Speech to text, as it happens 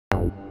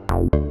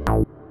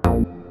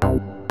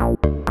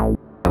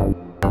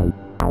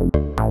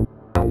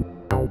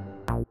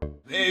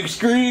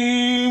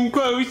extreme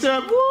close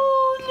up. Woo,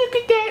 look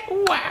at that.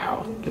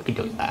 Wow. Look at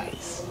those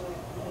eyes.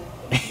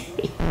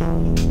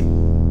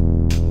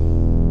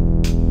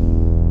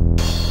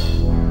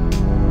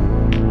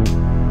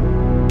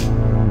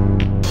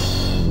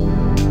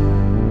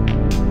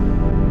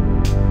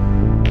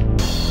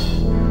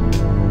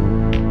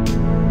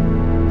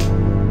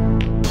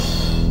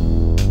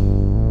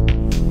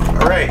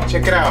 Alright,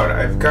 check it out.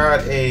 I've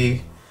got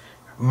a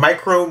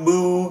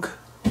Micromoog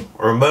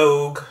or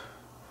Moog,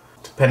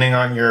 depending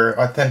on your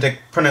authentic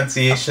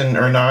pronunciation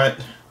or not,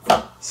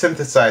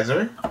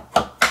 synthesizer.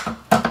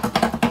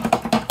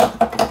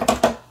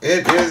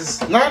 It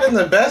is not in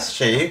the best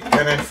shape,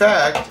 and in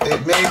fact,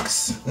 it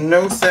makes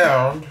no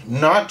sound,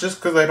 not just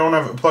because I don't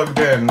have it plugged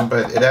in,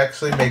 but it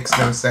actually makes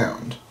no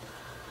sound.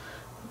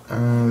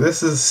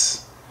 This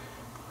is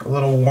a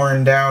little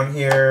worn down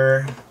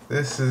here.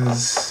 This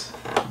is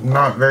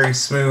not very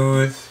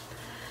smooth.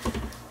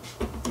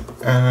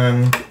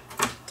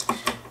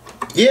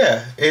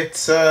 Yeah,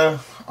 it's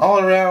all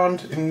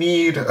around in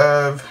need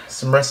of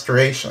some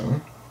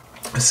restoration.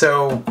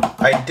 So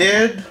I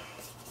did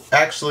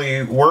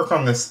actually work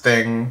on this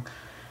thing,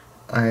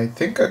 I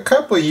think a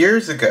couple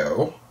years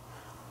ago,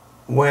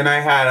 when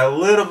I had a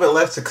little bit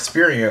less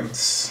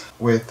experience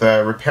with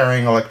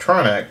repairing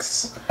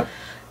electronics.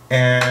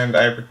 And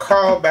I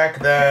recall back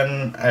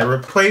then I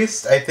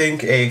replaced, I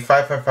think, a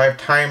 555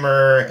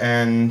 timer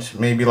and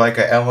maybe like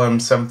a LM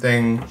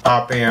something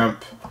op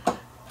amp.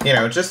 You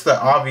know, just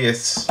the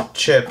obvious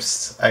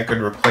chips I could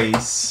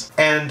replace.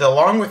 And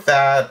along with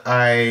that,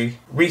 I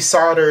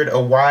resoldered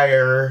a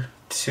wire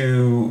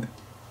to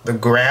the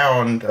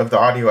ground of the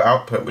audio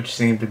output, which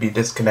seemed to be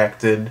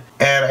disconnected.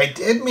 And I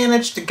did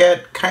manage to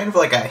get kind of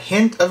like a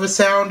hint of a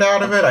sound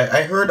out of it.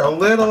 I heard a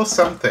little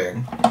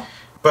something,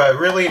 but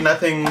really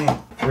nothing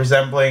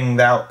resembling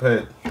the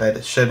output that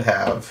it should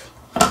have.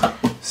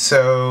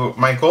 So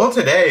my goal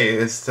today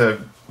is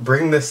to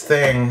bring this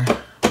thing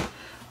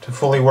to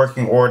fully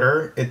working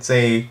order. It's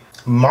a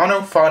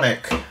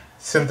monophonic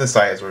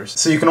synthesizer,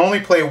 so you can only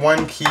play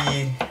one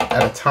key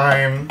at a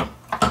time.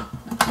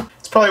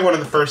 It's probably one of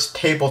the first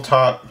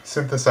tabletop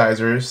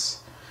synthesizers.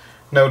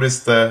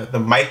 Notice the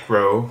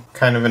micro,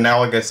 kind of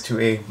analogous to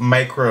a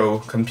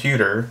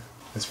microcomputer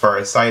as far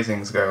as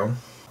sizings go.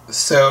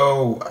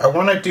 So I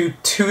want to do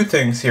two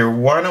things here.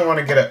 One, I want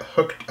to get it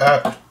hooked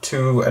up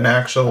to an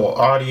actual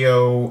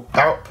audio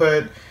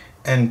output,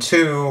 and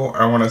two,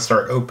 I want to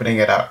start opening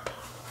it up.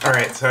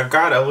 Alright, so I've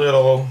got a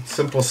little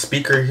simple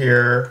speaker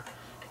here.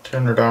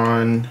 Turn it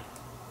on.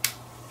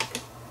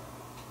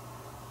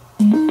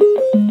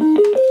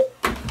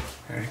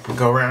 I can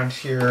go around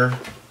here.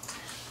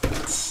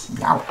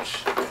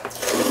 Ouch.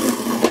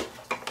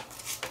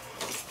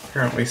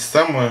 Apparently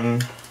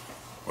someone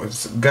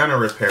was gonna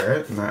repair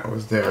it, and that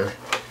was their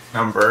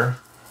number.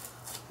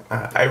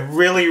 I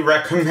really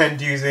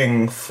recommend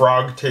using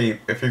frog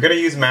tape. If you're gonna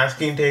use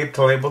masking tape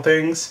to label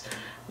things,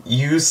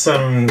 use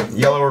some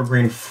yellow or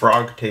green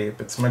frog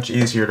tape. It's much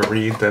easier to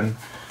read than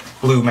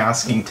blue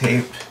masking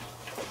tape.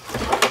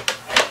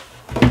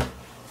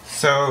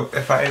 So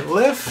if I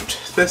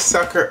lift this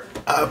sucker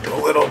up a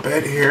little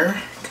bit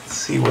here, you can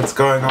see what's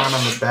going on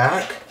the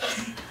back.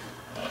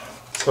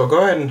 So I'll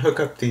go ahead and hook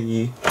up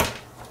the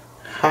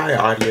high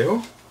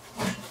audio.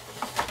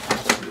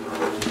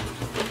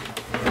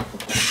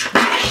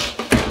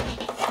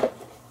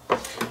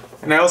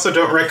 And I also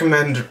don't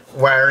recommend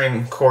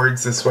wiring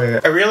cords this way.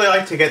 I really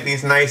like to get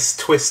these nice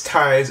twist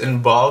ties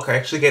in bulk. I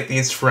actually get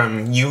these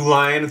from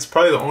Uline. It's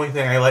probably the only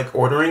thing I like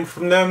ordering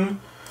from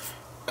them.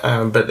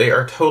 But they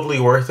are totally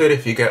worth it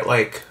if you get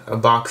like a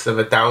box of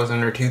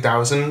 1,000 or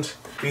 2,000.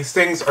 These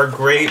things are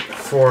great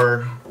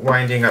for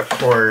winding up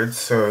cords,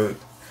 so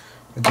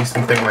do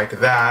something like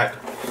that.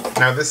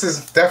 Now this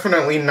is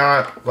definitely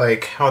not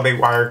like how they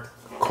wire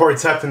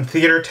cords up in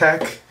theater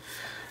tech.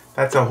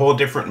 That's a whole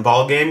different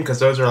ball game, because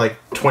those are like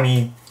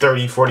 20,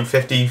 30, 40,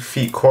 50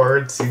 feet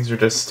cords. These are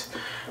just,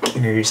 you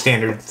know, your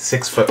standard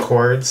 6-foot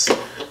cords.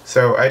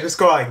 So I just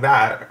go like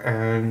that,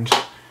 and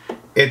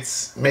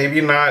it's maybe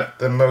not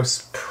the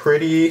most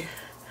pretty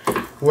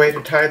way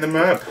to tie them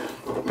up,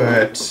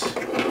 but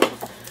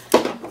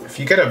if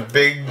you get a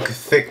big,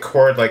 thick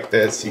cord like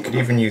this, you could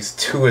even use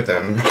 2 of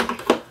them.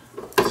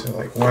 So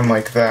like one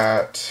like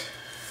that,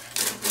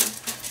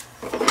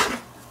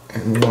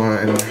 and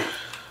one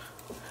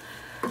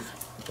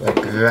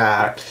like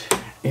that,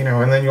 you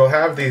know, and then you'll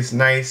have these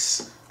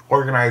nice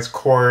organized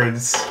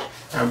chords.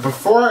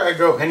 Before I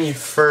go any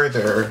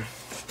further,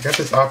 I got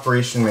this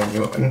operation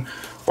manual, and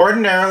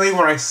ordinarily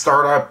when I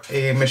start up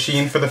a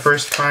machine for the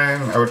first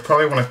time, I would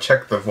probably want to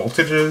check the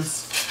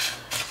voltages,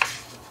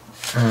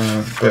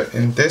 but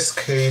in this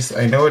case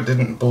I know it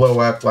didn't blow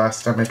up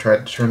last time I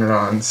tried to turn it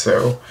on,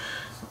 so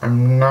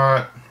I'm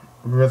not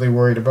really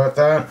worried about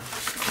that.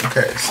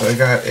 Okay, so I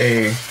got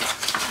a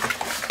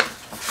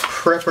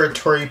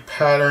preparatory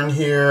pattern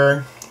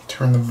here.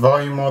 Turn the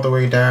volume all the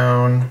way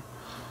down,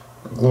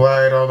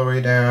 glide all the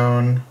way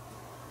down,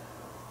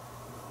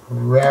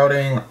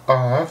 routing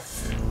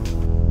off.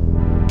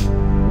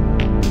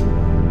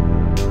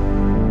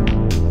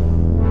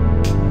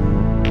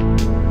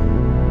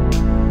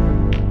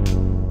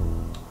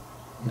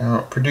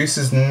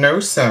 produces no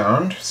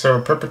sound, so a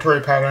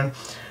preparatory pattern.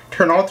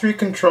 Turn all 3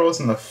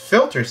 controls in the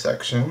filter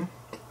section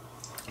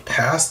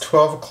past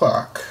 12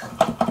 o'clock.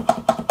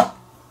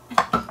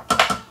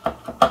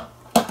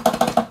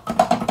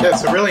 Yeah,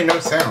 so really no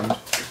sound.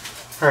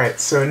 Alright,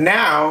 so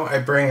now I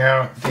bring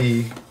out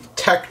the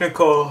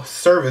technical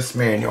service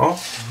manual.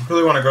 I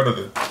really want to go to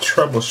the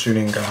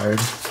troubleshooting guide.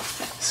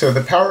 So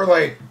the power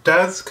light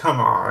does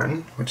come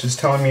on, which is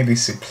telling me the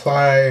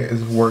supply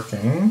is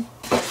working.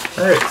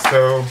 Alright,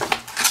 so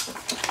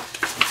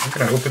I'm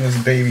going to open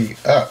this baby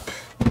up.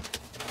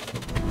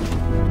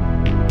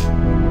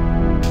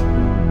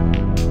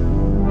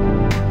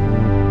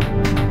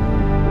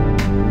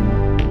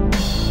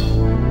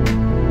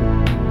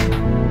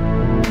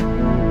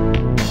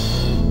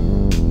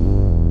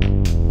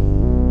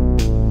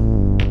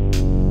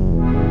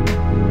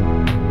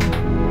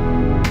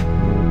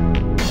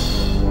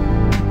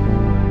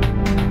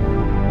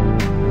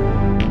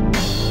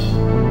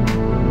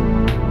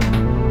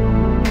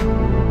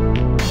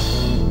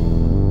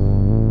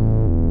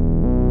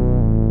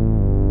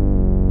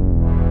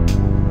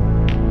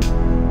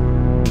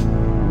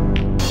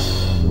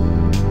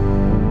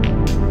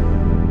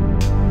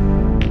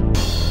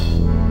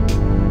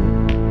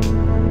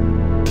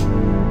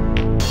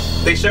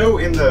 They show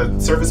in the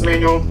service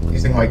manual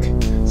using like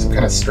some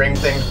kind of string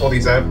thing to pull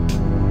these up.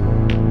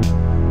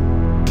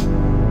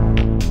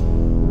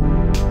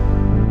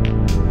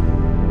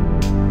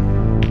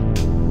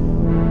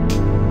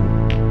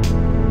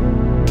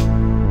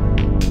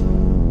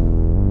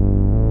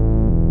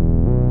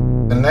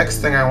 The next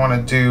thing I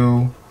want to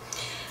do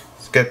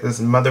is get this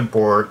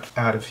motherboard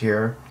out of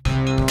here.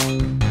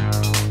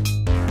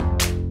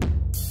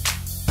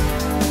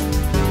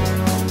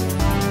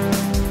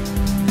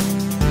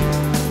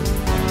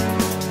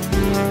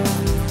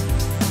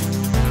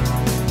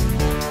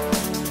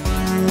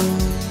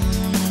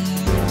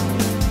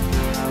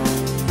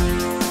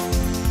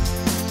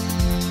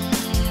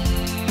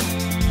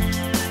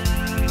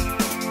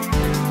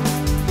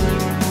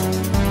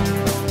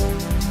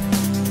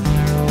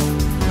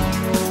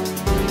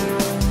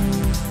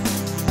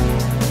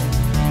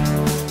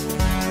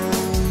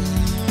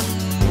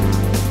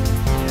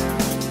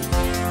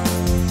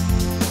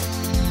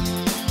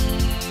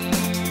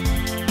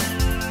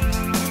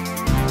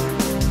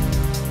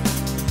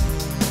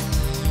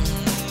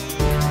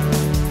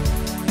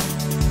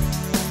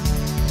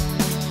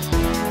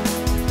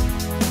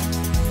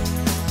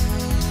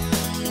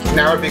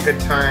 Now would be a good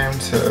time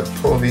to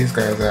pull these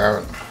guys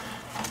out,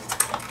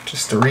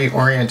 just to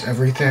reorient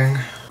everything.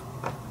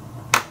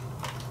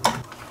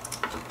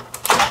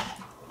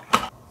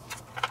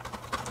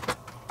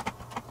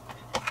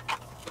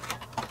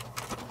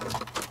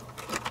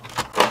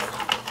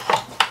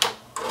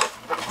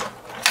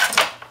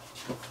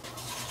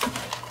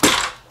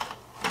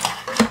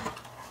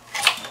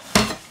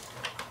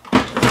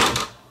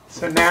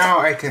 So now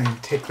I can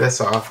take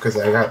this off because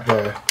I got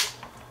the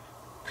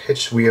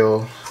pitch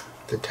wheel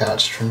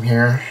detached from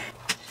here.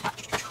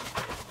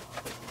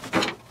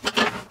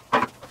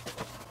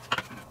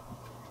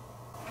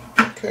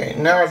 Okay,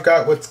 now I've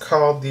got what's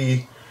called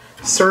the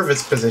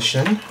service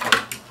position,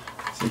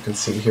 as you can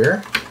see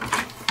here.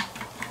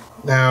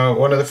 Now,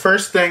 one of the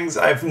first things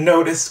I've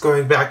noticed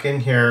going back in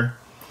here,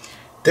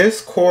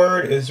 this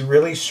cord is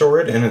really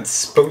short and it's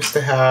supposed to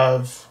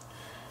have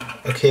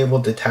a cable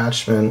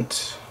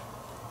detachment,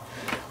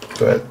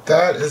 but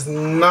that is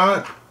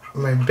not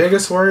my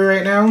biggest worry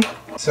right now.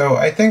 So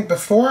I think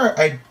before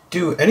I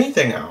do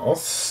anything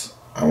else,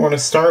 I want to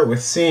start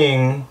with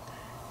seeing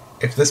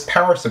if this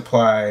power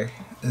supply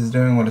is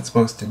doing what it's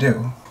supposed to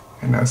do.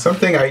 And now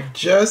something I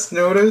just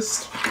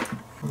noticed,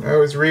 when I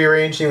was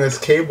rearranging this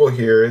cable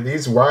here,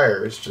 these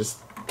wires just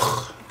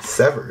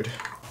severed.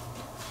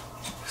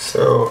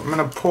 So I'm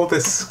gonna pull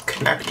this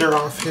connector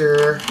off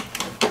here.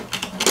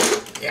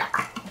 Yeah.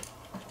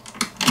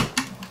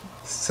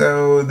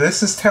 So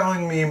this is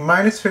telling me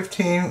minus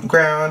 15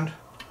 ground,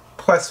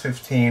 plus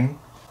 15.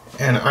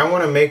 And I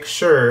want to make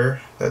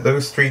sure that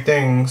those 3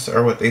 things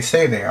are what they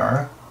say they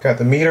are. Got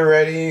the meter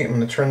ready. I'm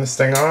going to turn this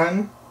thing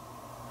on.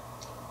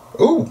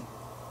 Ooh!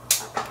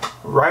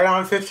 Right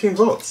on 15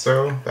 volts,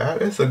 so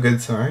that is a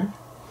good sign.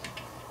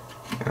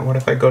 And what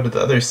if I go to the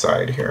other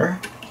side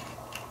here?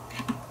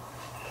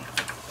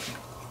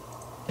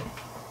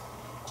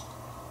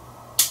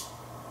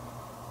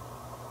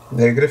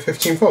 Negative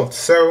 15 volts.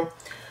 So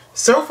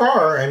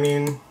far, I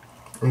mean,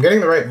 I'm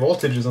getting the right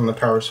voltages on the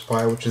power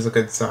supply, which is a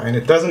good sign.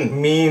 It doesn't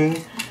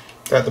mean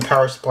that the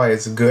power supply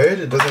is good.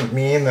 It doesn't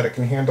mean that it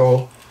can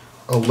handle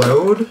a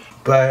load,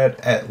 but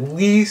at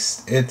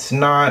least it's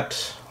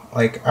not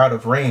like out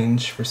of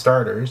range for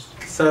starters.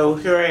 So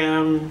here I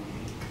am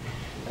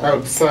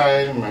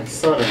outside my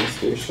soldering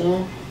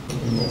station.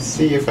 And let's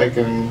see if I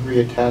can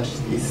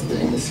reattach these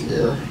things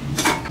here.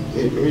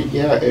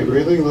 Yeah, it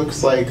really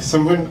looks like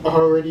someone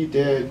already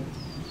did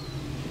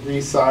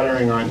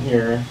resoldering on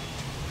here.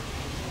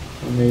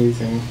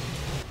 Amazing.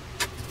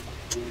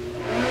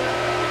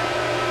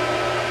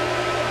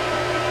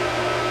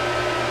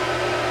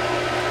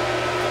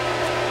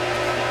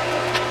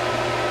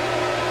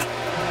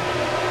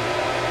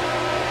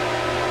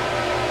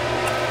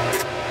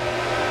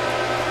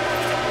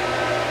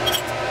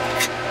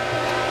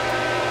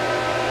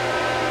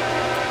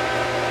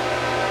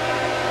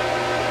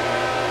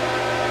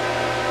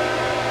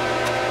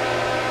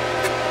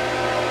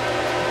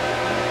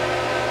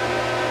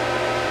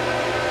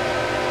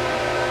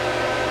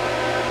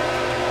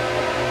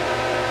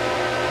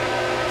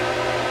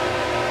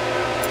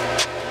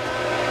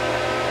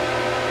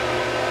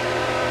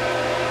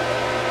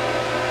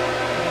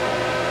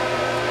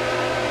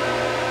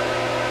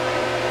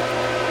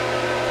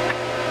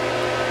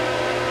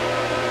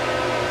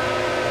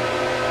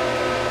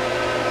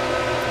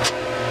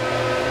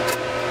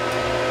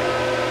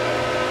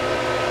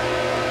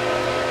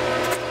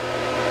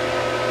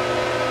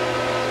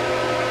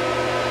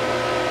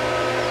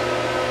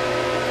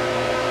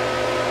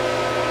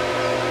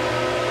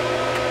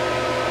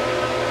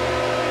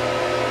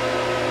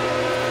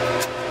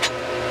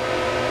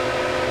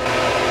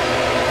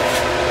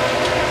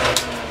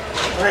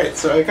 Alright,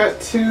 so I got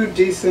two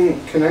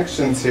decent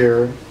connections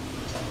here.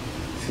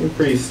 Seem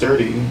pretty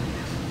sturdy.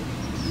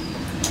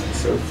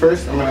 So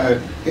first I'm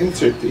going to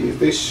insert these.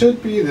 They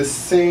should be the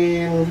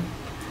same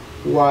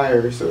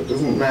wire, so it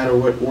doesn't matter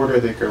what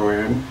order they go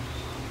in.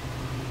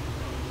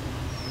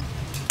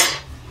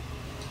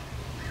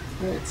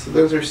 Alright, so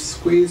those are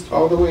squeezed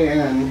all the way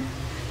in,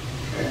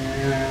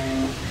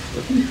 and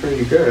looking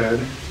pretty good.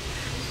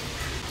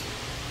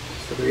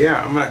 So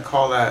yeah, I'm going to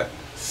call that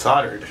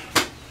soldered.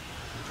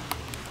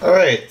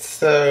 Alright,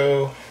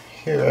 so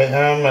here I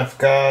am. I've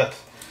got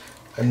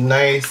a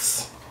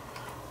nice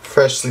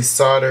freshly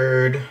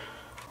soldered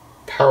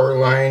power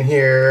line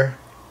here.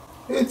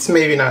 It's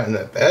maybe not in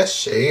the best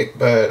shape,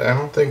 but I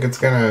don't think it's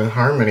gonna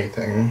harm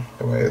anything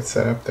the way it's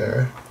set up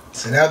there.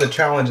 So now the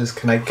challenge is,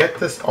 can I get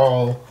this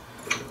all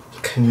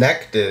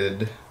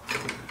connected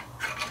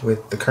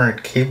with the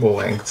current cable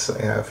lengths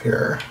I have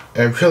here?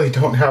 I really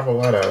don't have a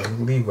lot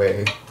of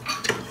leeway.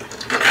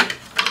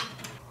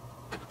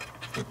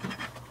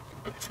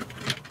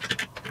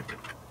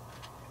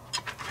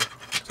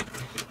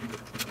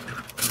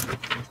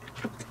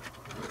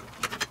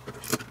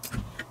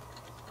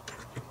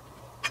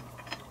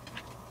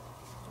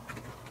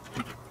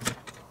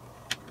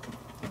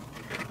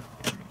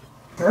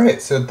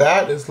 Alright, so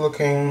that is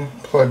looking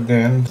plugged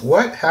in.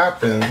 What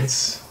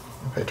happens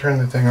if I turn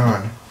the thing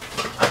on?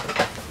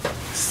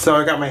 So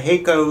I got my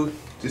Heiko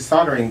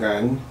desoldering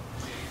gun,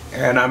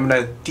 and I'm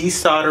going to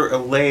desolder a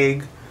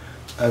leg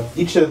of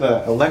each of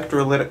the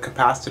electrolytic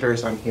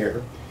capacitors on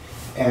here.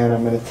 And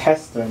I'm going to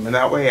test them, and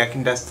that way I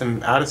can test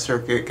them out of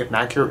circuit, get an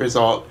accurate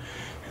result,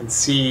 and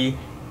see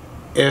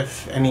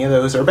if any of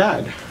those are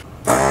bad.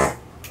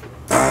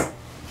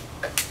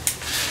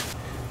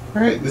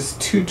 Alright, this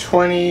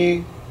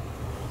 220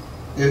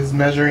 is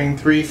measuring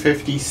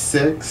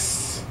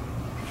 356,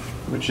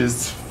 which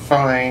is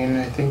fine.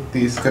 I think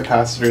these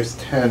capacitors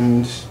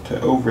tend to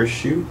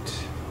overshoot.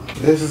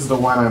 This is the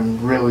one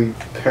I'm really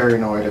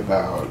paranoid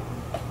about.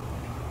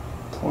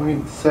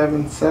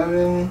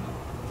 0.77.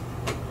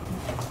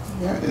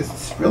 Yeah,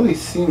 it really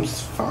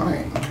seems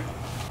fine.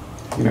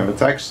 You know,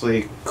 it's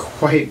actually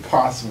quite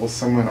possible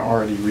someone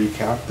already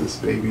recapped this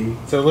baby.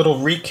 So a little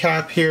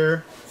recap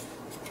here.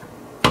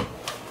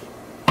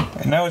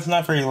 I know it's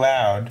not very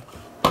loud,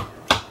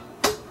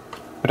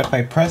 but if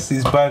I press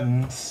these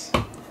buttons,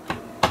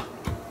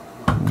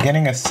 I'm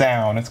getting a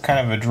sound. It's kind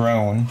of a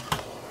drone.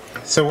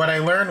 So what I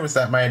learned was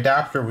that my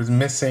adapter was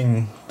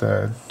missing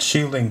the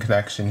shielding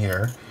connection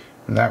here,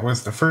 and that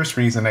was the first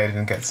reason I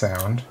didn't get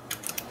sound.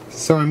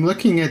 So I'm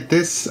looking at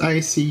this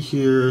IC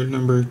here,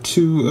 number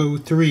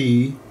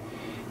 203,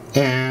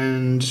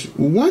 and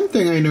one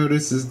thing I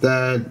noticed is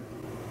that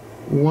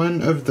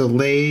one of the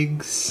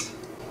legs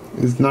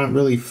is not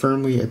really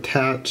firmly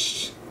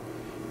attached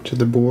to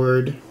the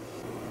board,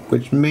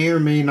 which may or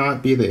may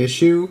not be the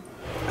issue.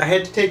 I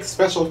had to take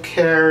special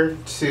care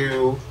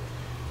to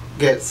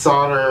get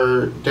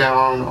solder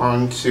down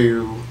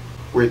onto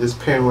where this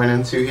pin went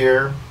into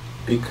here,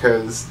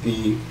 because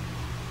the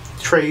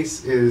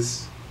trace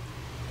is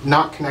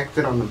not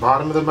connected on the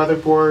bottom of the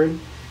motherboard,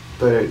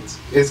 but it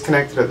is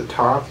connected at the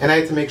top. And I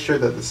had to make sure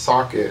that the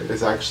socket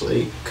is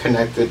actually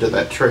connected to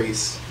that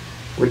trace,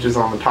 which is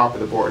on the top of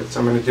the board. So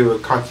I'm going to do a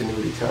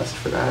continuity test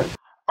for that.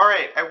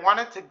 Alright, I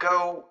wanted to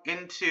go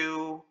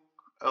into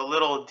a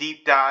little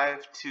deep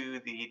dive to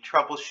the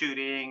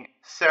troubleshooting.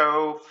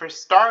 So for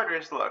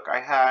starters, look, I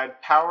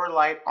had power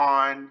light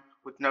on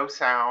with no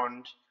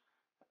sound.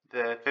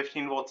 The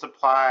 15-volt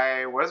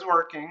supply was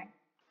working.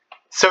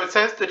 So it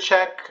says to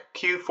check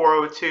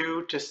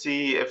Q402 to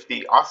see if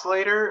the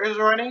oscillator is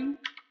running.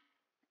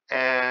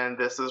 And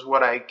this is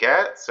what I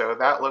get, so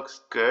that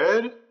looks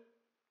good.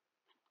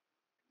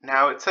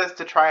 Now it says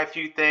to try a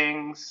few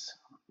things,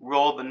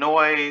 roll the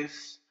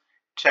noise,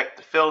 check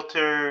the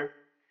filter,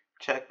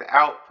 check the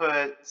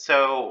output.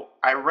 So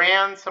I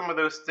ran some of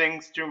those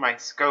things through my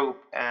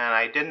scope and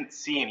I didn't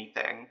see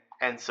anything.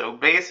 And so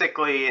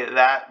basically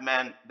that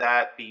meant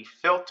that the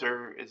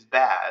filter is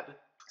bad.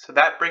 So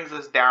that brings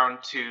us down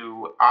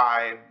to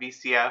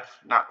VCF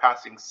not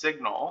passing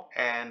signal.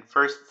 And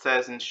first it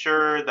says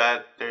ensure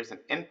that there's an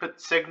input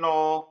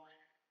signal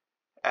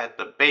at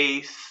the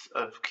base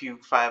of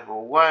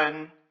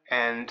Q501,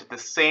 and the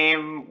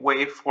same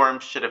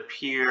waveform should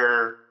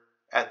appear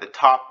at the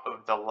top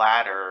of the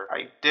ladder.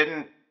 I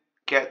didn't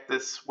get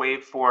this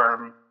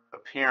waveform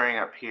appearing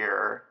up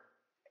here.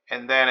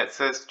 And then it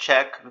says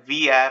check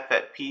VF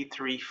at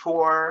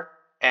P34,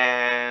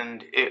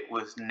 and it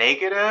was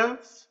negative.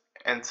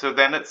 And so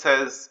then it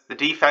says the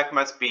defect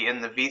must be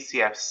in the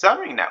VCF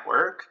summing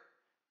network.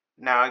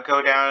 Now I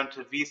go down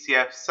to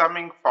VCF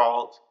summing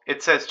fault.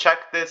 It says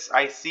check this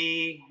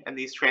IC and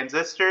these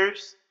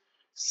transistors.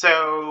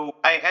 So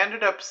I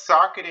ended up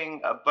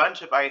socketing a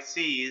bunch of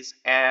ICs,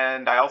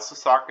 and I also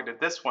socketed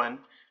this one.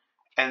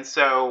 And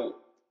so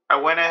I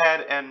went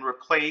ahead and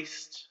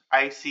replaced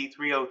IC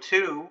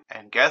 302,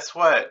 and guess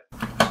what?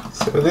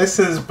 So this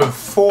is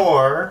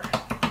before,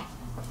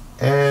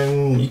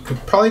 and you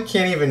probably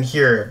can't even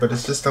hear it, but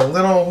it's just a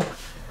little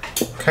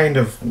kind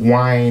of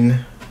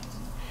whine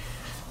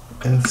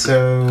And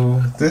so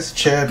this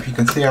chip, you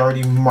can see I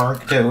already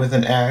marked it with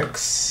an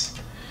X,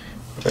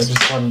 but I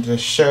just wanted to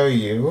show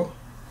you.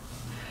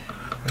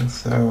 And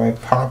so I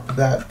pop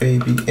that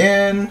baby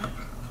in,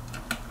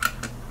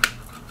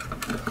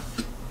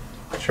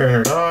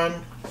 turn it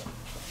on.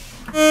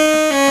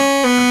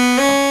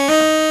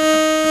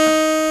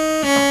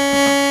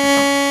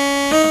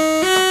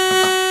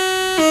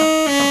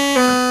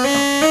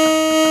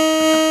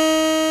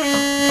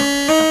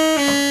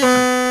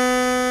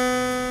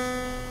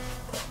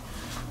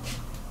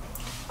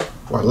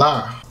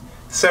 Voila.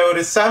 So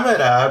to sum it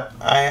up,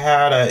 I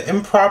had an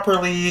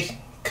improperly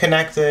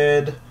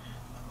connected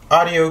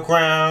audio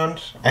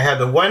ground, I had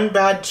the one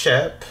bad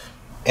chip,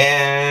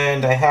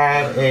 and I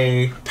had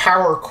a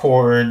power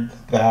cord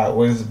that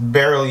was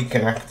barely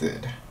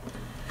connected.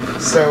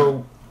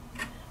 So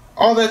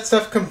all that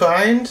stuff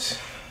combined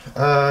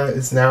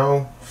is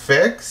now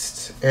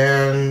fixed,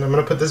 and I'm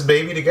gonna put this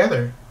baby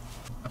together.